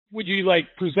Would you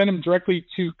like present them directly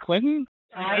to Clinton?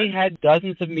 I had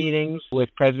dozens of meetings with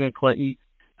President Clinton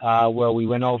where we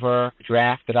went over a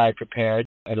draft that I prepared,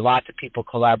 and lots of people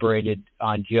collaborated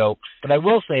on jokes. But I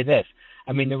will say this.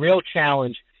 I mean, the real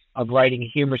challenge of writing a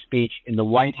humor speech in the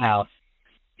White House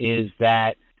is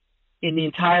that in the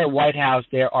entire White House,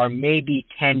 there are maybe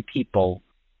 10 people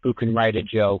who can write a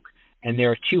joke, and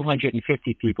there are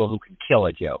 250 people who can kill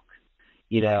a joke.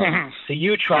 You know, so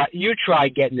you try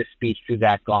getting the speech through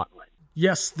that gauntlet.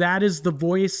 Yes, that is the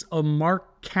voice of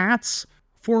Mark Katz,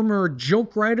 former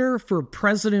joke writer for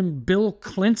President Bill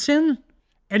Clinton.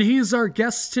 And he's our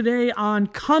guest today on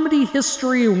Comedy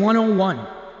History 101,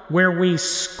 where we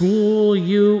school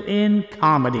you in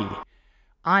comedy.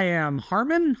 I am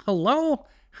Harmon. Hello.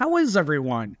 How is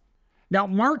everyone? Now,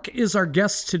 Mark is our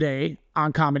guest today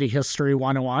on Comedy History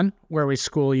 101, where we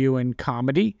school you in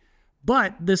comedy.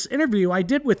 But this interview I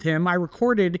did with him, I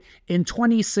recorded in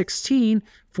 2016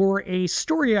 for a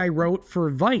story I wrote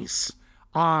for Vice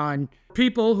on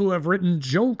people who have written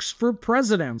jokes for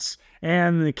presidents.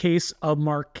 And in the case of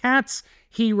Mark Katz,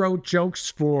 he wrote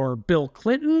jokes for Bill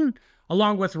Clinton,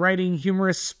 along with writing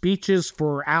humorous speeches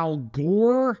for Al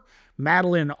Gore,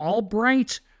 Madeleine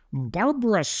Albright,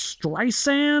 Barbara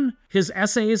Streisand. His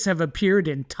essays have appeared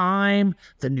in Time,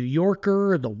 The New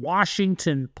Yorker, The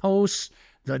Washington Post,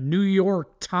 The New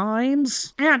York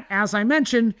Times. And as I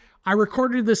mentioned, I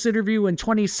recorded this interview in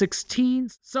 2016,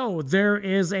 so there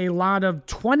is a lot of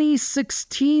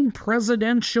 2016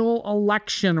 presidential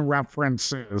election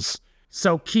references.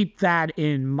 So keep that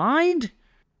in mind.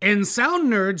 And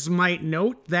sound nerds might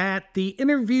note that the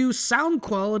interview sound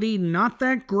quality not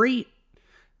that great.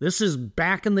 This is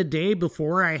back in the day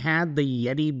before I had the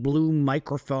Yeti Blue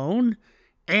microphone,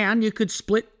 and you could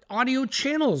split audio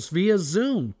channels via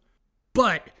Zoom.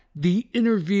 But the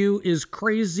interview is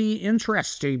crazy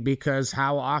interesting because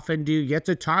how often do you get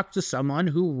to talk to someone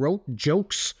who wrote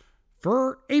jokes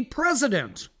for a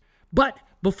president? But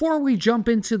before we jump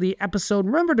into the episode,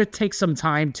 remember to take some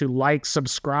time to like,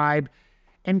 subscribe,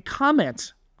 and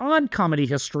comment on Comedy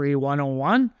History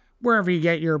 101, wherever you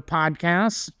get your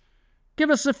podcasts. Give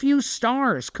us a few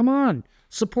stars. Come on.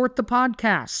 Support the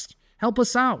podcast. Help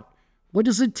us out. What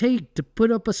does it take to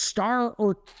put up a star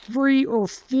or 3 or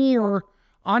 4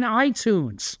 on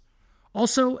iTunes?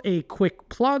 Also, a quick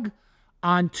plug.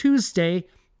 On Tuesday,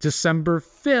 December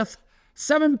 5th,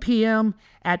 7 p.m.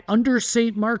 at Under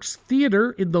St. Mark's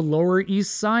Theater in the Lower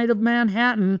East Side of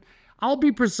Manhattan, I'll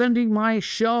be presenting my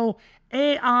show,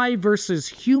 AI versus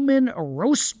Human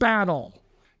Roast Battle.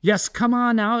 Yes, come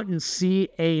on out and see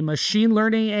a machine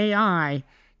learning AI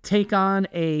take on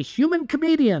a human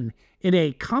comedian in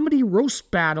a comedy roast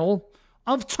battle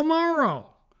of tomorrow.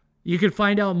 You can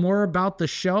find out more about the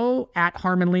show at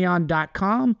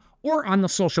harmonleon.com or on the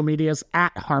social medias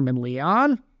at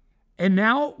harmonleon. And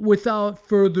now, without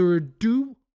further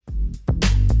ado...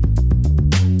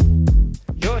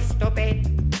 You're stupid.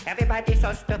 Everybody's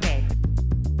so stupid.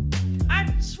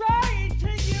 I'm trying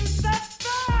to use the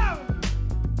phone!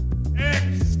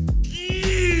 Excuse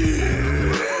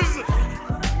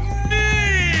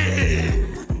me!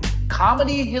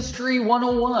 Comedy History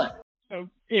 101. So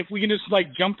if we can just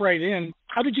jump right in,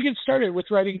 how did you get started with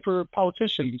writing for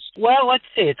politicians? Well, let's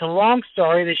see. It's a long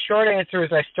story. The short answer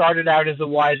is I started out as a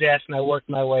wise ass and I worked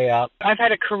my way up. I've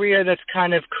had a career that's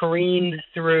kind of careened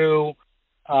through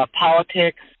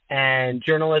politics and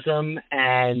journalism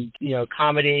and,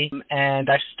 comedy. And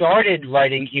I started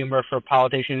writing humor for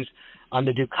politicians on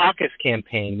the Dukakis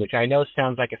campaign, which I know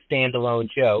sounds like a standalone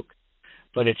joke,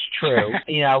 but it's true.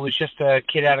 I was just a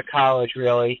kid out of college,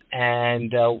 really,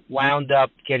 and wound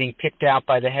up getting picked out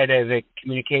by the head of the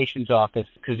communications office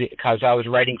because I was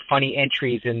writing funny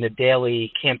entries in the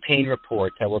daily campaign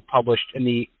reports that were published in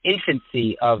the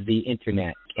infancy of the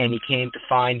internet. And he came to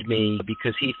find me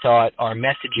because he thought our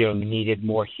messaging needed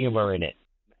more humor in it.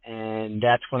 And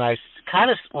that's when I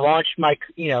kind of launched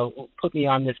put me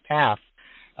on this path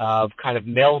of kind of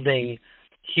melding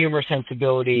humor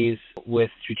sensibilities with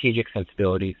strategic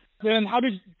sensibilities. Then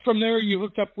from there you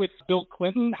hooked up with Bill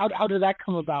Clinton? How did that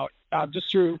come about? Just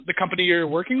through the company you're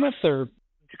working with, or?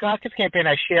 The Dukakis campaign,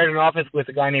 I shared an office with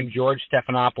a guy named George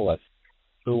Stephanopoulos,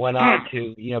 who went on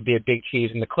to, be a big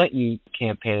cheese in the Clinton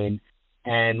campaign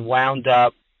and wound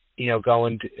up,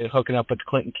 hooking up with the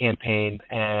Clinton campaign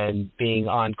and being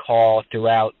on call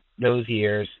throughout those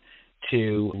years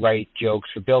to write jokes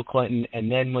for Bill Clinton.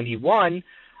 And then when he won,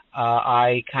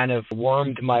 I kind of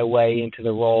wormed my way into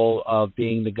the role of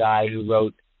being the guy who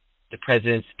wrote the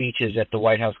president's speeches at the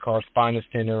White House Correspondents'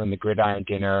 Dinner and the Gridiron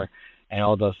Dinner and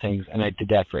all those things. And I did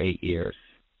that for 8 years.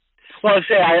 Well,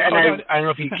 I don't know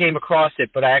if you came across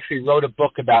it, but I actually wrote a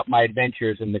book about my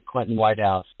adventures in the Clinton White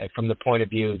House from the point of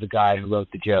view of the guy who wrote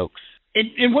the jokes.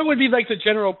 And what would be like the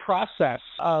general process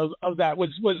of that? Was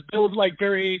Bill like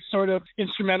very sort of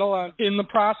instrumental in the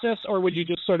process, or would you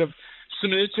just sort of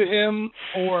submit it to him,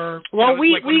 or well,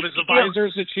 like one of his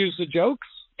advisors to choose the jokes?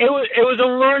 It was a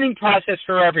learning process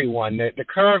for everyone. The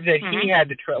curve that he had,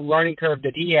 learning curve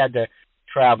that he had to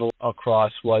travel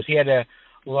across was he had to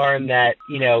learn that,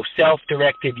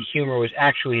 self-directed humor was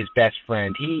actually his best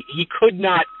friend. He could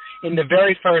not, in the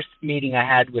very first meeting I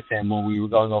had with him when we were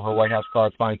going over White House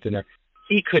Correspondents' Dinner,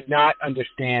 he could not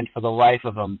understand for the life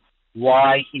of him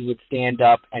why he would stand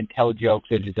up and tell jokes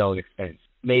at his own expense.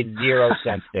 Made zero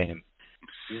sense to him.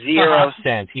 Zero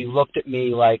sense. He looked at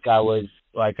me like I was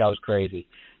crazy.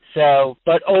 So,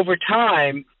 but over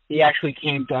time, he actually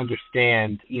came to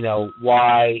understand,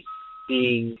 why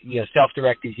being,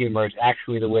 self-directed humor is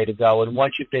actually the way to go. And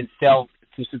once you've been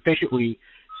sufficiently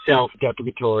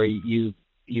self-deprecatory,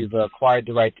 you've acquired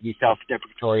the right to be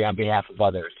self-deprecatory on behalf of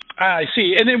others. I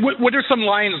see. And then what are some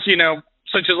lines,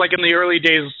 such as like in the early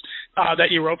days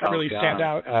that you wrote that really stand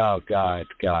out? Oh, God.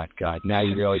 Now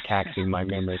you're really taxing my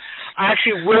memory.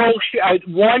 Actually,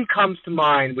 one comes to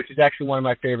mind, which is actually one of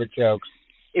my favorite jokes.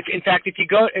 If you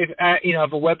go, I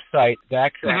have a website that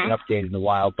actually hasn't updated in a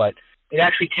while, but it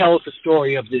actually tells the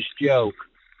story of this joke.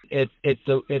 It's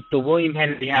the William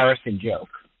Henry Harrison joke,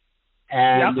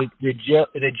 and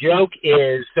the joke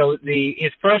is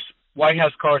his first White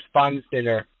House Correspondents'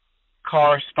 Dinner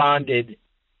corresponded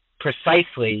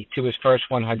precisely to his first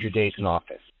 100 days in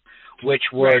office, which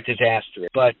were disastrous.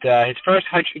 But his first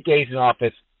 100 days in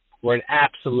office were an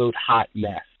absolute hot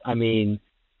mess. I mean,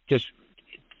 just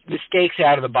mistakes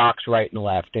out of the box right and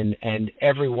left, and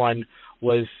everyone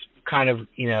was kind of,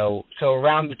 so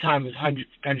around the time of his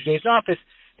 100 days in office,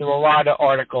 there were a lot of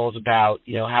articles about,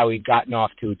 how he'd gotten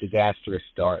off to a disastrous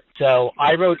start. So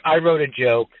I wrote a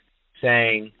joke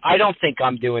saying, I don't think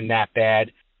I'm doing that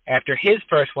bad. After his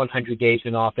first 100 days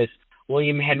in office,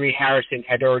 William Henry Harrison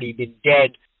had already been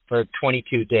dead for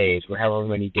 22 days, or however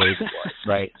many days it was,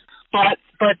 right?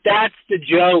 But that's the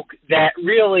joke that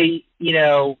really,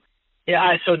 so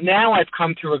now I've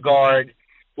come to regard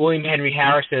William Henry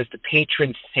Harrison as the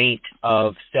patron saint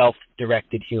of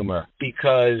self-directed humor,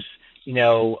 because, in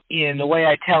the way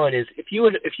I tell it is, if you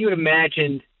had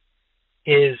imagined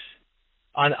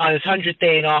on his 100th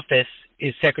day in office,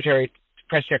 his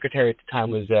press secretary at the time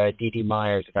was D.D.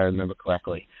 Myers, if I remember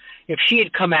correctly. If she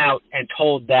had come out and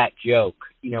told that joke,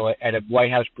 at a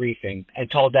White House briefing, and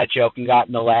told that joke and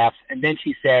gotten the laughs, and then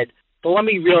she said, but let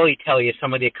me really tell you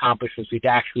some of the accomplishments we've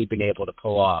actually been able to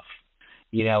pull off,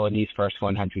 in these first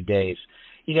 100 days.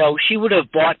 She would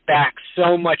have bought back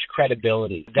so much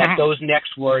credibility that those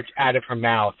next words out of her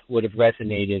mouth would have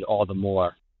resonated all the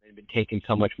more and been taken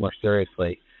so much more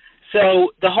seriously.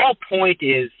 So the whole point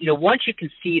is, once you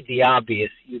concede the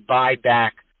obvious, you buy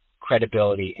back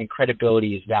credibility, and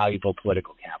credibility is valuable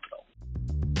political capital.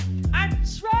 I'm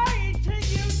trying to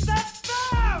use the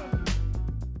phone!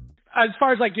 As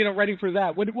far as writing for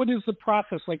that, what is the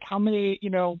process? Like how many,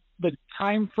 the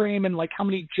time frame, and like how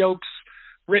many jokes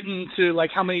written to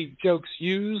like how many jokes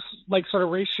used, like sort of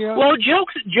ratio? Well,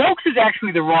 jokes is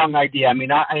actually the wrong idea. I mean,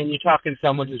 you're talking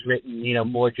someone who's written,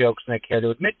 more jokes than I care to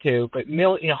admit to, but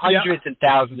hundreds and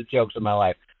thousands of jokes in my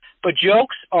life. But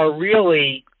jokes are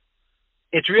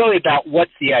it's really about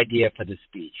what's the idea for the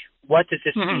speech. What does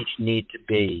the speech need to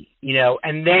be?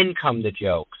 And then come the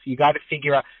jokes. You got to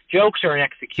figure out, jokes are an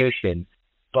execution,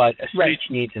 but a speech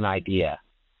needs an idea,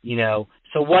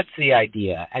 So what's the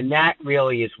idea? And that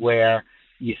really is where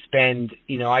you spend,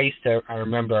 I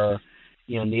remember,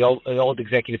 in the old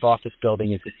executive office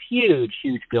building is this huge,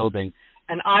 huge building.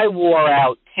 And I wore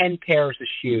out 10 pairs of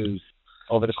shoes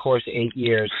over the course of 8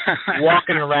 years,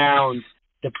 walking around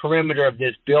the perimeter of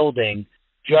this building,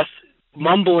 just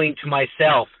mumbling to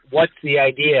myself, what's the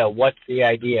idea? What's the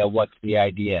idea? What's the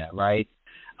idea? Right?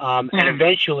 And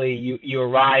eventually you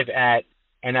arrive at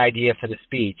an idea for the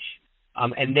speech.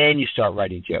 And then you start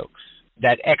writing jokes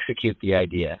that execute the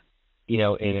idea,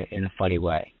 in a funny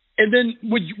way. And then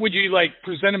would you like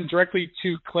present them directly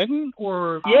to Clinton,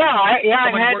 or I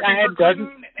had dozens.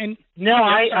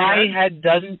 I had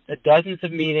dozens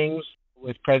of meetings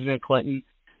with President Clinton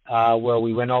where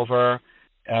we went over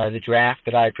the draft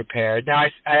that I had prepared. Now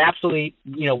I absolutely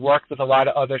worked with a lot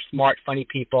of other smart, funny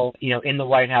people in the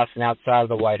White House and outside of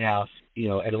the White House.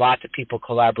 And lots of people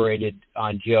collaborated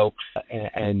on jokes,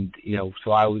 and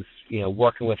so I was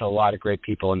working with a lot of great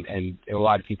people, and there were a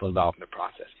lot of people involved in the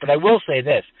process. But I will say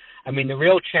this: I mean, the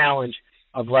real challenge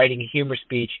of writing a humor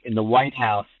speech in the White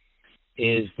House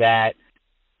is that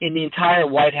in the entire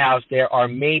White House, there are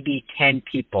maybe 10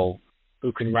 people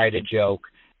who can write a joke,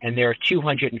 and there are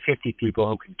 250 people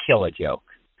who can kill a joke.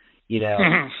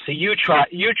 So you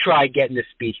try getting the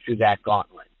speech through that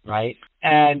gauntlet, right?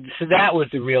 And so that was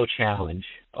the real challenge,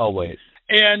 always.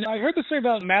 And I heard the story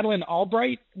about Madeleine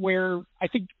Albright, where I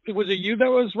think it was you that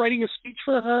was writing a speech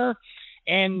for her,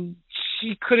 and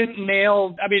she couldn't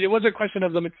nail. I mean, it wasn't a question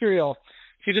of the material;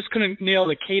 she just couldn't nail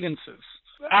the cadences.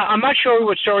 I'm not sure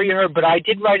what story you heard, but I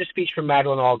did write a speech for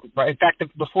Madeleine Albright. In fact,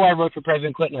 before I wrote for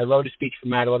President Clinton, I wrote a speech for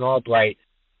Madeleine Albright,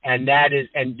 and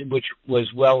which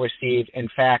was well received. In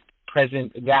fact,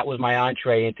 that was my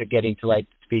entree into getting to write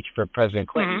a speech for President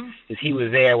Clinton, because he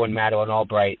was there when Madeleine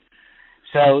Albright.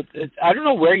 So I don't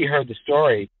know where you heard the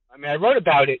story. I mean, I wrote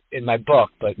about it in my book,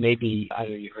 but maybe I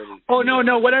don't know you heard it. Oh,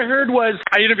 no. What I heard was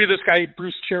I interviewed this guy,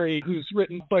 Bruce Cherry, who's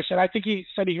written Bush, and I think he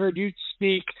said he heard you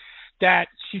speak that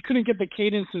she couldn't get the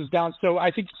cadences down. So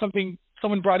I think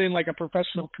someone brought in like a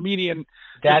professional comedian.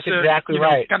 That's exactly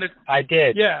right. I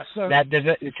did. Yeah. So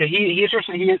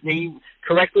he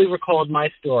correctly recalled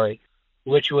my story,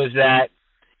 which was that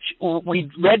we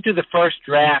read through the first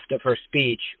draft of her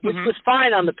speech, which was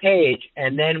fine on the page,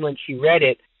 and then when she read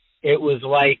it, it was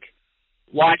like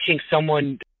watching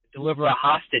someone deliver a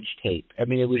hostage tape. I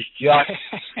mean, it was just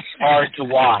hard to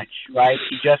watch, right?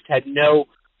 She just had no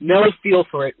feel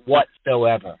for it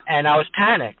whatsoever, and I was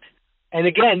panicked. And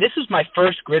again, this was my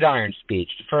first gridiron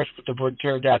speech. The word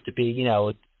turned out to be,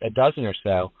 a dozen or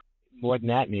so, more than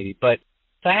that maybe, but.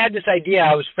 So I had this idea.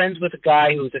 I was friends with a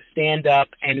guy who was a stand-up,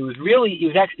 and he was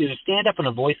a stand-up and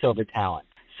a voiceover talent.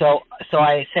 So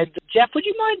I said, Jeff, would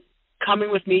you mind coming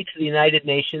with me to the United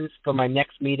Nations for my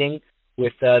next meeting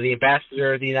with the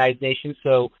ambassador of the United Nations?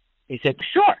 So he said,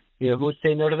 sure. Who would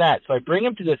say no to that? So I bring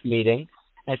him to this meeting.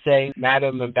 I say,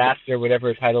 Madam Ambassador, whatever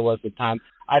his title was at the time,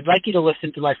 I'd like you to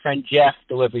listen to my friend Jeff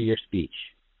deliver your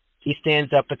speech. He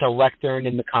stands up at the lectern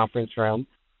in the conference room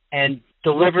and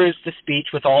delivers the speech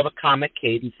with all the comic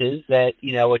cadences that,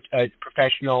 a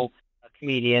professional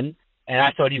comedian, and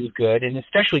I thought he was good, and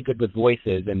especially good with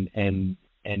voices and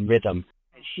rhythm.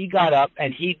 And she got up,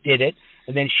 and he did it,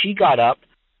 and then she got up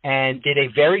and did a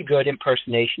very good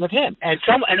impersonation of him. And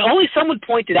only someone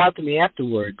pointed out to me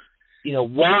afterwards,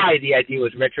 why the idea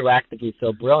was retroactively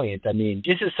so brilliant. I mean,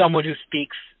 this is someone who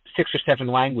speaks 6 or 7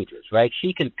 languages, right?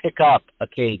 She can pick up a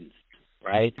cadence,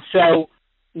 right? So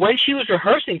when she was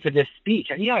rehearsing for this speech,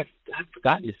 I've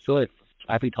forgotten this story.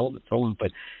 I've been told it so long,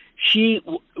 but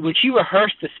when she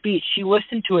rehearsed the speech, she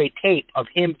listened to a tape of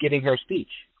him giving her speech.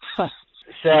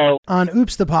 So on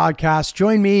Oops the Podcast,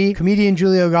 join me, comedian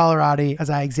Giulio Gallerati, as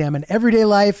I examine everyday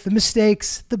life, the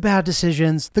mistakes, the bad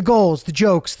decisions, the goals, the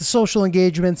jokes, the social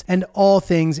engagements, and all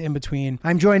things in between.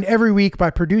 I'm joined every week by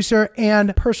producer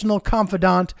and personal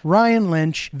confidant Ryan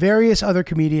Lynch, various other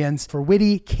comedians for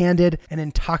witty, candid, and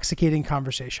intoxicating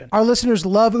conversation. Our listeners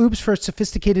love Oops for its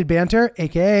sophisticated banter,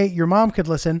 aka your mom could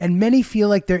listen, and many feel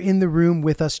like they're in the room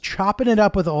with us chopping it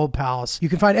up with old pals. You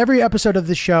can find every episode of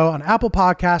the show on Apple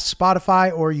Podcasts, Spotify,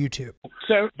 or YouTube.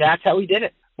 So that's how we did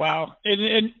it. Wow.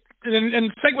 And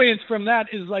segueing from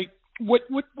that is like, what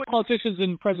politicians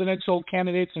and presidential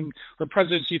candidates or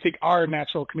presidents do you think are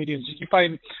natural comedians? Did you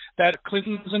find that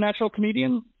Clinton was a natural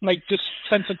comedian? Like, just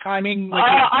sense of timing?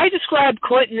 I describe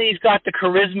Clinton, he's got the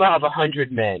charisma of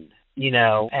 100 men,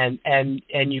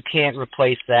 and you can't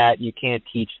replace that. You can't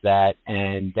teach that.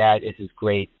 And that is his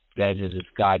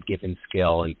God-given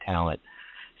skill and talent.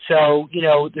 So,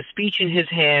 the speech in his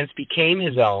hands became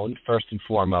his own, first and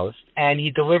foremost, and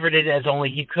he delivered it as only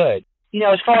he could.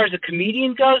 As far as a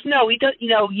comedian goes, no, he does,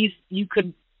 you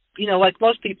could, like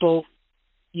most people,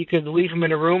 you could leave him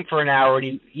in a room for an hour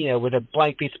and he, with a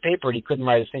blank piece of paper and he couldn't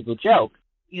write a single joke.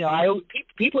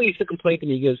 People used to complain to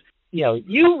me, he goes,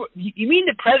 you mean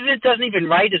the president doesn't even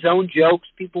write his own jokes,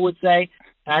 people would say?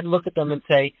 And I'd look at them and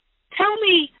say, tell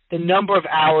me the number of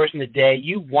hours in the day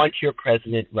you want your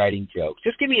president writing jokes.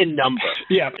 Just give me a number.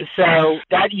 Yeah. So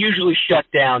that usually shut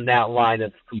down that line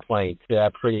of complaints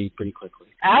pretty quickly.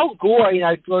 Al Gore,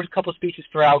 I wrote a couple of speeches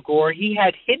for Al Gore. He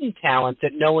had hidden talents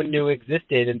that no one knew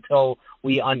existed until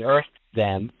we unearthed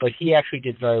them, but he actually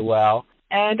did very well.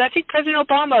 And I think President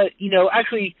Obama,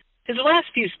 actually, his last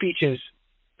speech,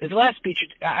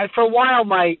 for a while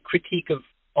my critique of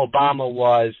Obama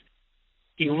was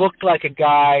he looked like a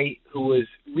guy who was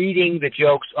reading the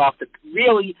jokes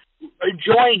really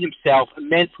enjoying himself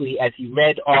immensely as he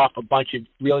read off a bunch of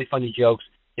really funny jokes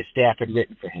his staff had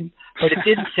written for him. But it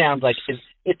did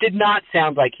not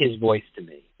sound like his voice to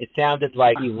me. It sounded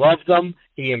like he loved them,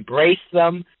 he embraced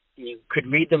them, you could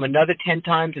read them another 10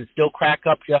 times and still crack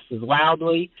up just as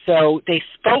loudly. So they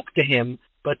spoke to him,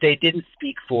 but they didn't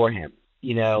speak for him.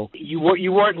 you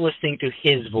weren't listening to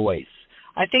his voice.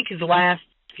 I think his last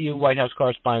few White House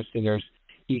Correspondents' Dinners,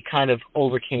 he kind of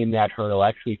overcame that hurdle. I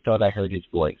actually thought I heard his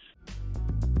voice.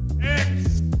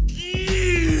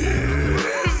 Excuse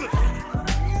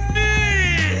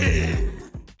me!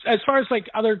 As far as like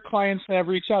other clients that have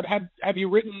reached out, have you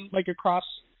written like across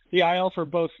the aisle for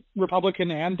both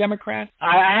Republican and Democrat?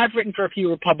 I have written for a few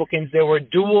Republicans. There were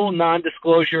dual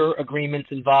non-disclosure agreements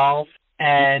involved.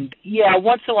 And yeah,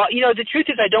 once in a while, the truth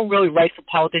is I don't really write for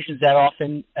politicians that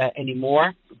often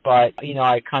anymore. But,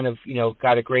 I kind of,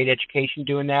 got a great education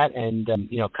doing that and,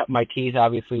 cut my teeth,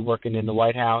 obviously, working in the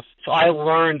White House. So I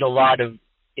learned a lot of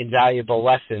invaluable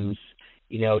lessons,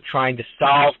 trying to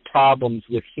solve problems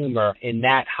with humor in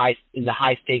the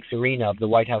high stakes arena of the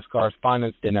White House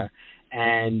Correspondents' Dinner.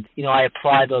 And, I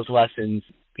apply those lessons,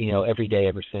 every day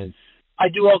ever since. I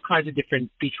do all kinds of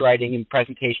different speech writing and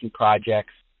presentation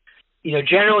projects.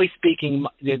 Generally speaking,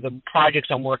 the projects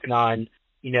I'm working on,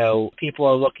 people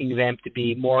are looking to them to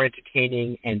be more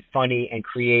entertaining and funny and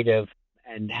creative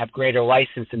and have greater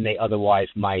license than they otherwise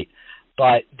might.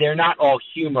 But they're not all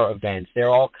humor events. They're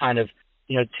all kind of,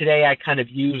 today I kind of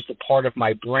use the part of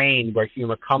my brain where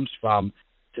humor comes from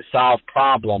to solve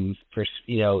problems for,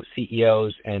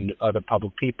 CEOs and other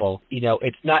public people.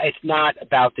 It's not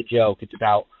about the joke. It's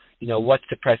about, what's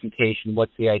the presentation?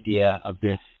 What's the idea of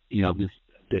this,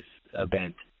 this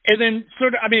event? And then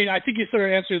I think you sort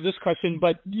of answered this question,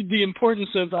 but the importance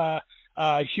of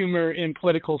humor in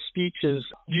political speeches.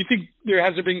 Do you think there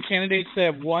been candidates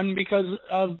that have won because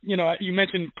of, you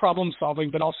mentioned problem solving,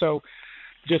 but also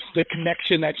just the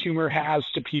connection that humor has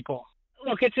to people?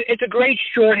 Look, it's a great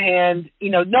shorthand.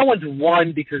 No one's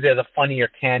won because they're the funnier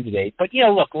candidate. But,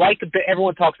 look,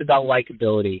 everyone talks about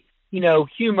likability.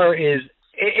 Humor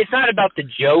it's not about the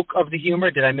joke of the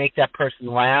humor. Did I make that person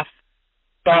laugh?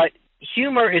 But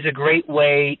humor is a great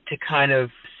way to kind of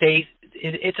say,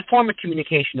 it's a form of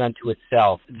communication unto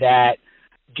itself that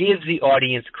gives the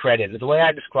audience credit. The way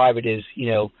I describe it is,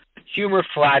 humor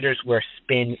flatters where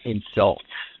spin insults,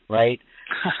 right?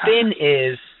 Spin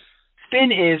is,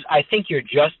 I think you're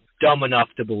just dumb enough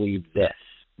to believe this,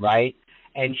 right?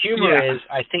 And humor is,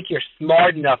 I think you're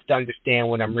smart enough to understand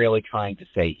what I'm really trying to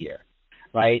say here,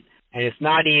 right? And it's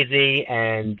not easy,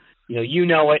 and you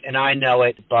know it, and I know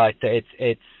it, but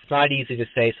it's not easy to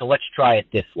say. So let's try it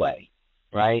this way,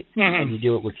 right? Mm-hmm. And you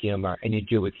do it with humor, and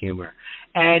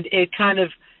and it kind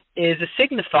of is a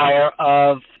signifier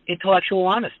of intellectual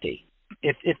honesty.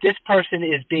 If this person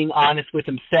is being honest with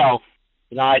himself,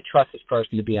 then I trust this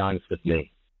person to be honest with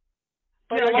me.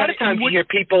 But a lot of times you hear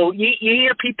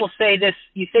people say this.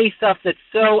 You say stuff that's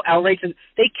so outrageous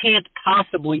they can't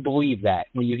possibly believe that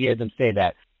when you hear them say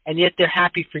that. And yet they're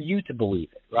happy for you to believe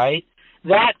it, right?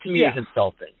 That, to me, is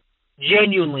insulting,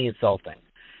 genuinely insulting.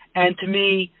 And to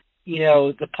me,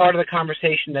 the part of the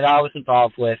conversation that I was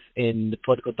involved with in the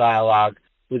political dialogue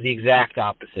was the exact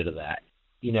opposite of that,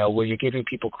 where you're giving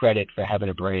people credit for having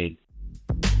a brain.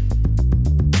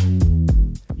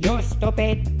 You're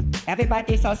stupid.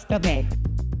 Everybody's so stupid.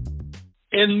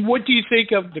 And what do you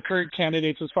think of the current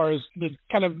candidates as far as the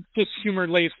kind of just humor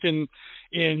laced in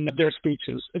their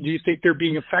speeches? Do you think they're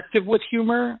being effective with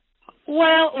humor?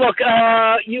 Well, look,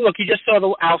 you just saw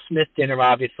the Al Smith dinner,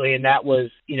 obviously, and that was,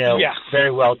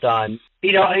 very well done.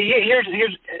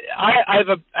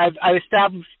 I've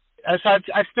established. So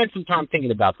I've spent some time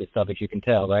thinking about this stuff, as you can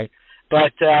tell, right?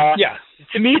 But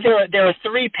to me, there are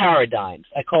three paradigms.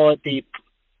 I call it the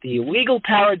legal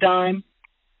paradigm,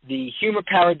 the humor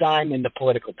paradigm, and the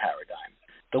political paradigm.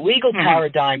 The legal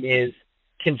paradigm is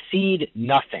concede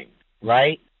nothing,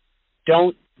 right?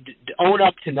 Don't own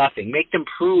up to nothing. Make them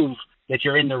prove that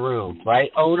you're in the room,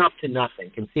 right? Own up to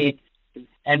nothing. Concede.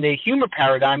 And the humor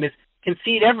paradigm is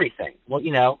concede everything. Well,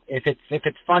 if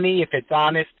it's funny, if it's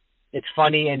honest, it's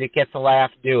funny and it gets a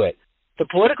laugh, do it. The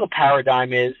political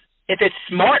paradigm is if it's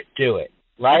smart, do it,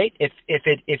 right? If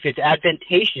it's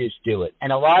advantageous, do it.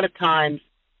 And a lot of times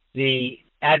the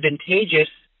advantageous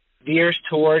veers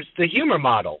towards the humor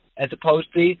model as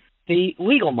opposed to the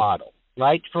legal model,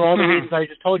 right? For all the reasons I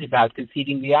just told you about,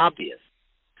 conceding the obvious.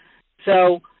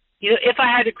 So, if I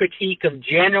had a critique of,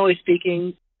 generally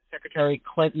speaking, Secretary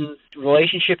Clinton's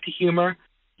relationship to humor,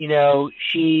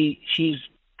 she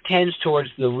tends towards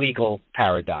the legal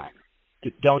paradigm.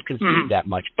 Don't concede that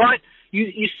much. But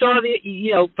you saw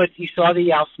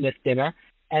the Al Smith dinner,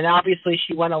 and obviously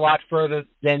she went a lot further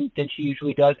than she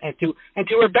usually does, and to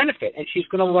her benefit. And she's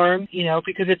going to learn,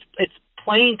 because it's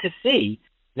plain to see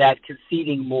that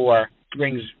conceding more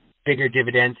brings bigger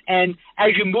dividends. And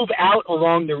as you move out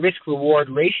along the risk-reward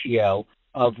ratio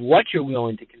of what you're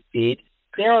willing to concede,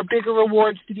 there are bigger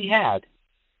rewards to be had.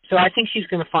 So I think she's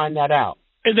going to find that out.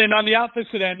 And then on the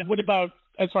opposite end, what about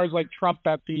as far as like Trump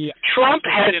at the Trump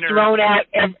has dinner? Trump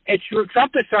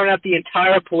has thrown out the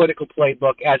entire political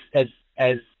playbook as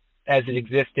it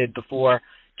existed before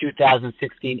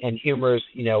 2016, and humor's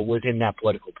within that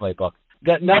political playbook.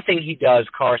 That nothing he does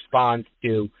corresponds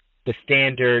to the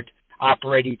standard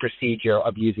operating procedure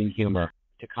of using humor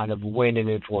to kind of win and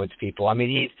influence people. I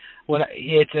mean,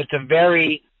 it's a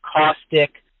very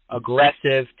caustic,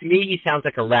 aggressive. To me, he sounds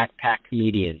like a Rat Pack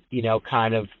comedian.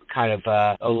 Kind of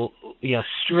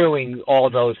strewing all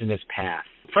those in his path.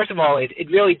 First of all, it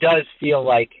really does feel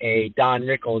like a Don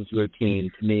Rickles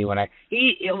routine to me. A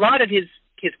lot of his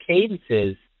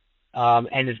cadences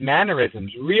and his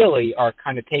mannerisms really are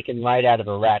kind of taken right out of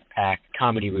a Rat Pack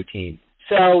comedy routine.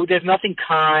 So there's nothing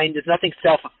kind, there's nothing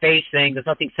self-effacing, there's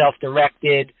nothing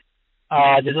self-directed,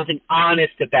 there's nothing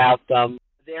honest about them.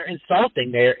 They're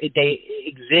insulting. They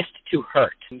exist to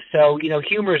hurt. So,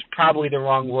 humor is probably the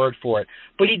wrong word for it.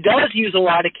 But he does use a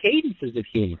lot of cadences of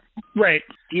humor. Right.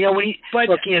 He loves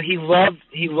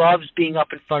being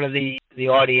up in front of the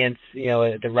audience,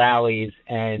 at the rallies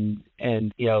and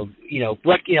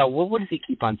what does he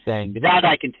keep on saying? That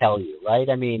I can tell you, right?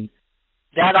 I mean,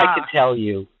 that I can tell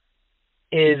you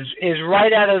is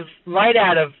right out of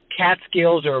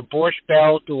Catskills or Borscht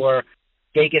Belt or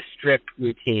Vegas Strip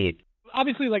routine.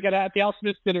 Obviously, like at the Al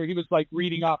Smith dinner, he was like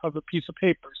reading off of a piece of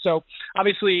paper. So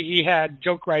obviously he had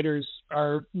joke writers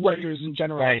or writers in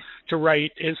general to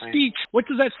write his speech. What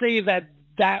does that say that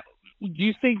do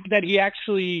you think that he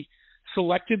actually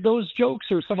selected those jokes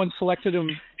or someone selected them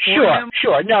for him?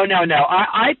 Sure. No.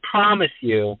 I promise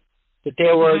you that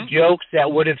there were jokes that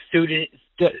would have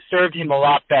served him a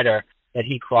lot better that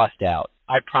he crossed out.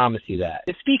 I promise you that.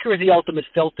 The speaker is the ultimate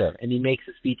filter, and he makes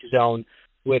the speech his own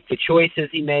with the choices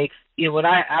he makes. When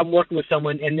I'm working with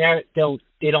someone and they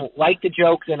don't like the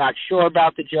joke, they're not sure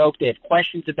about the joke, they have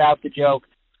questions about the joke,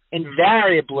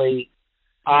 invariably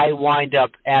I wind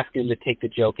up asking them to take the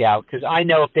joke out because I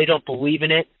know if they don't believe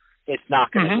in it, it's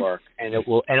not going to work, and it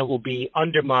will be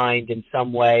undermined in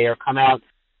some way or come out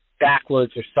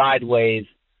backwards or sideways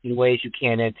in ways you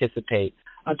can't anticipate.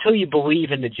 Until you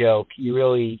believe in the joke, you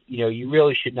really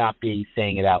should not be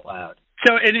saying it out loud.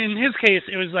 So, and in his case,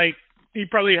 it was like he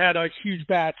probably had a huge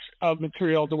batch of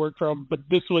material to work from, but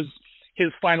this was his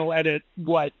final edit,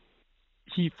 what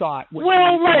he thought.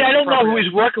 I don't know who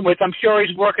he's working with. I'm sure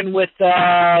he's working with,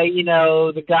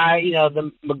 the guy,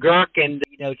 the McGurk and,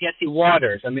 Jesse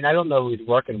Waters. I mean, I don't know who he's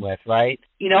working with, right?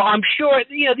 I'm sure,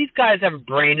 these guys have a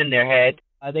brain in their head.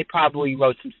 They probably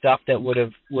wrote some stuff that would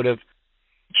have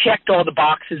checked all the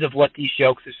boxes of what these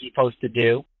jokes are supposed to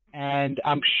do. And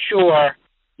I'm sure,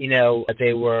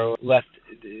 they were left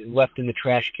in the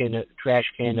trash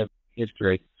can of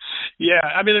history. Yeah,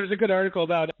 I mean, there was a good article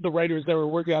about the writers that were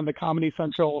working on the Comedy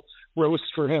Central roast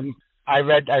for him. I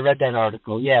read that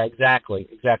article. Yeah, exactly.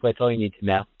 That's all you need to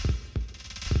know.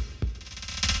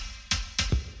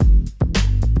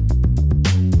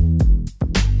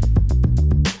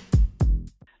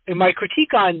 And my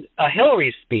critique on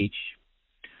Hillary's speech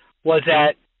was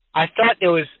that I thought it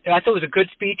was a good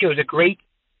speech. It was a great,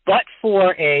 but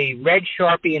for a red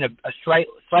Sharpie and a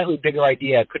slightly bigger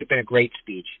idea, it could have been a great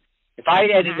speech. If I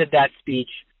had edited that speech,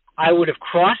 I would have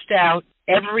crossed out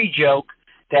every joke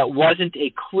that wasn't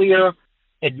a clear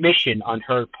admission on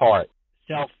her part,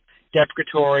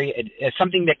 self-deprecatory,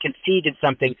 something that conceded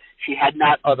something she had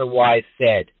not otherwise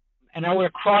said. And I would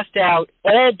have crossed out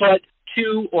all but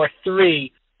 2 or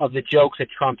 3 of the jokes at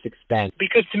Trump's expense.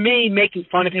 Because to me, making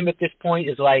fun of him at this point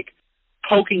is like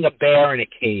poking a bear in a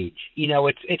cage.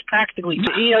 It's practically,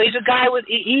 he's a guy with,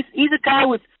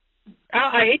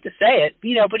 I hate to say it,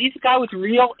 but he's a guy with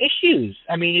real issues.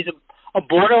 I mean, he's a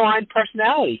borderline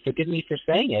personality. Forgive me for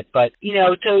saying it, but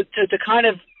to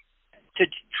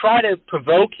try to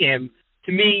provoke him,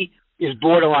 to me, is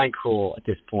borderline cruel at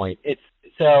this point.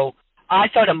 So I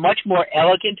thought a much more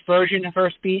elegant version of her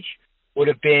speech would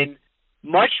have been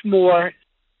much more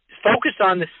focused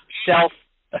on the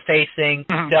self-effacing,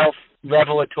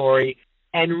 self-revelatory,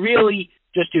 and really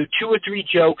just do 2 or 3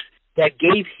 jokes that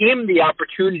gave him the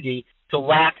opportunity to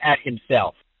laugh at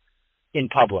himself in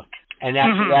public. And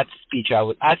that's the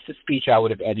speech I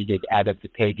would have edited out of the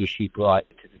pages she brought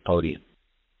to the podium.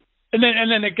 And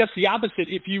then I guess the opposite.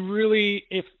 If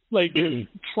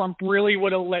Trump really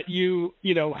would have let you,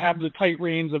 have the tight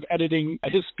reins of editing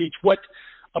his speech, what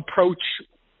approach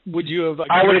would you have?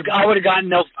 I would have gotten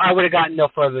no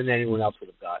further than anyone else would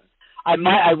have gotten.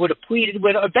 I would have pleaded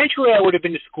with. Eventually, I would have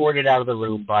been escorted out of the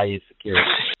room by his security.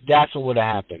 That's what would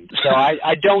have happened. So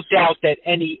I don't doubt that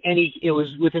it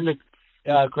was within the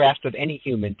grasp of any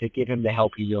human to give him the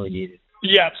help he really needed.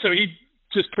 Yeah. So he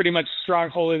just pretty much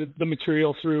strongholded the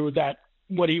material through that,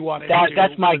 what he wanted to do.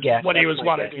 That's my guess. What he was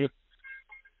wanting to do.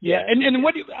 Yeah, and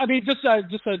what I mean, just a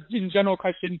in general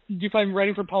question: do you find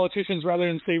writing for politicians rather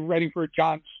than say writing for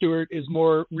Jon Stewart is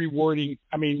more rewarding?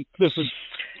 I mean, this is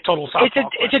total softball question.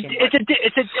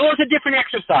 It's a different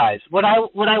exercise. What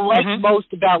I liked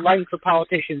most about writing for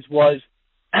politicians was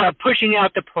pushing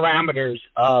out the parameters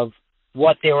of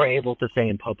what they were able to say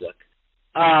in public,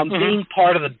 being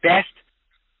part of the best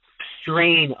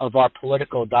strain of our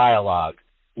political dialogue,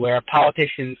 where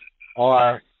politicians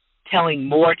are telling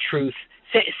more truth.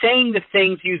 Saying the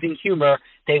things using humor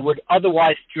they would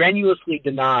otherwise strenuously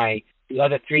deny the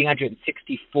other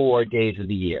 364 days of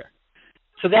the year.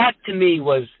 So that, to me,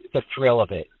 was the thrill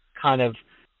of it. Kind of,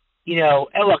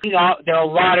 and look, there are a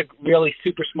lot of really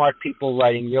super smart people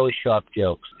writing really sharp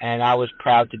jokes, and I was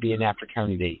proud to be in that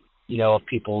fraternity, of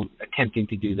people attempting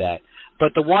to do that.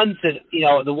 But the ones that,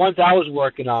 the ones I was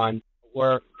working on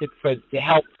were to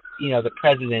help, the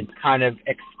president kind of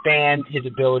expand his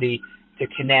ability to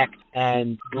connect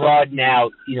and broaden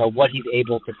out, what he's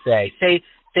able to say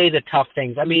the tough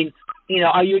things. I mean,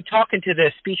 are you talking to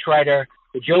the speechwriter,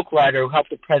 the joke writer who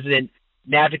helped the president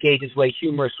navigate his way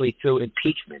humorously through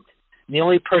impeachment? And the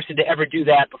only person to ever do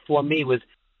that before me was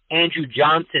Andrew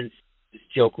Johnson's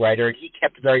joke writer, and he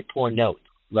kept very poor notes,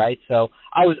 right? So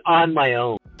I was on my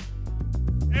own.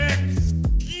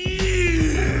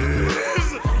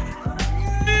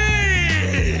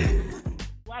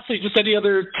 Lastly, just any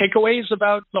other takeaways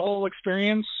about the whole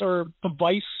experience or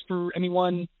advice for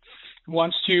anyone who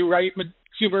wants to write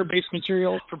humor-based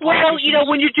material for politicians? Well,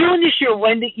 when you're doing this, you're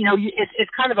lending,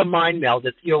 it's kind of a mind meld.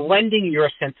 You're lending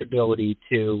your sensibility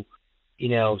to,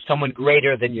 someone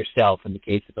greater than yourself in the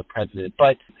case of a president.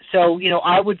 But so,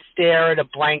 I would stare at a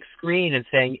blank screen and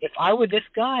saying, if I were this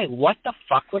guy, what the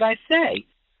fuck would I say?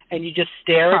 And you just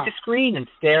stare at the screen and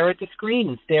stare at the screen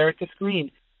and stare at the screen.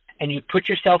 And you put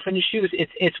yourself in the shoes.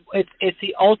 It's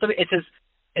the ultimate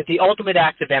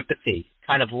act of empathy,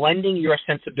 kind of lending your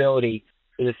sensibility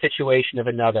to the situation of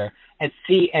another, and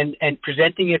and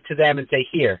presenting it to them and say,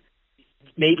 here,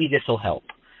 maybe this will help,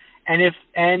 and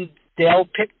they'll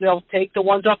take the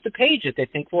ones off the page that they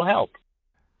think will help.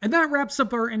 And that wraps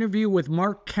up our interview with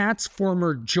Mark Katz,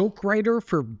 former joke writer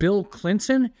for Bill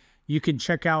Clinton. You can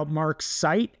check out Mark's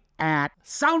site at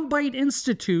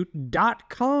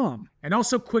soundbiteinstitute.com. And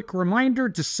also, quick reminder,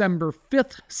 December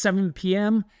 5th, 7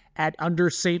 p.m. at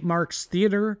Under St. Mark's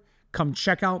Theater. Come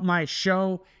check out my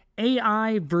show,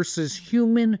 AI versus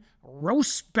Human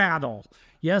Roast Battle.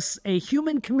 Yes, a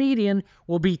human comedian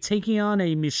will be taking on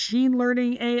a machine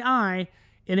learning AI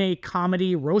in a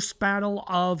comedy roast battle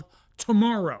of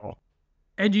tomorrow.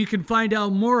 And you can find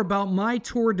out more about my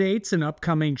tour dates and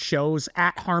upcoming shows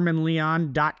at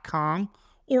harmonleon.com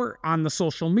or on the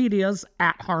social medias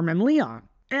at harmonleon.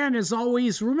 And as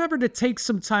always, remember to take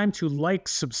some time to like,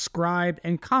 subscribe,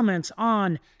 and comment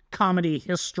on Comedy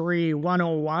History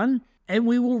 101, and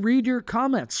we will read your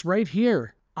comments right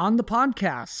here on the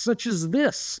podcast, such as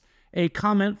this, a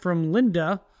comment from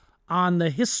Linda on the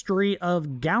history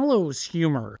of gallows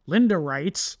humor. Linda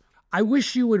writes, I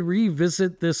wish you would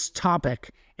revisit this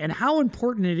topic and how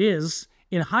important it is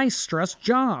in high-stress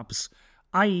jobs,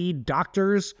 i.e.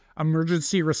 doctors,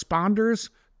 emergency responders,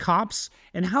 cops,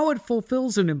 and how it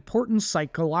fulfills an important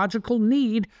psychological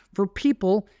need for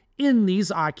people in these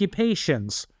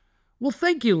occupations. Well,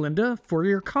 thank you, Linda, for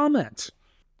your comment.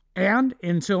 And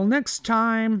until next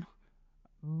time,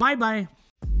 bye-bye.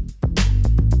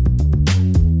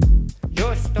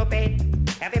 You're stupid.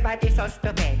 Everybody's so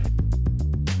stupid.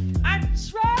 I'm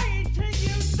trying to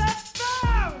use the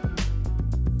phone!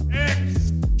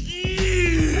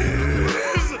 Excuse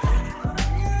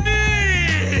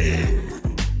me!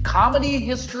 Comedy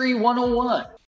History 101.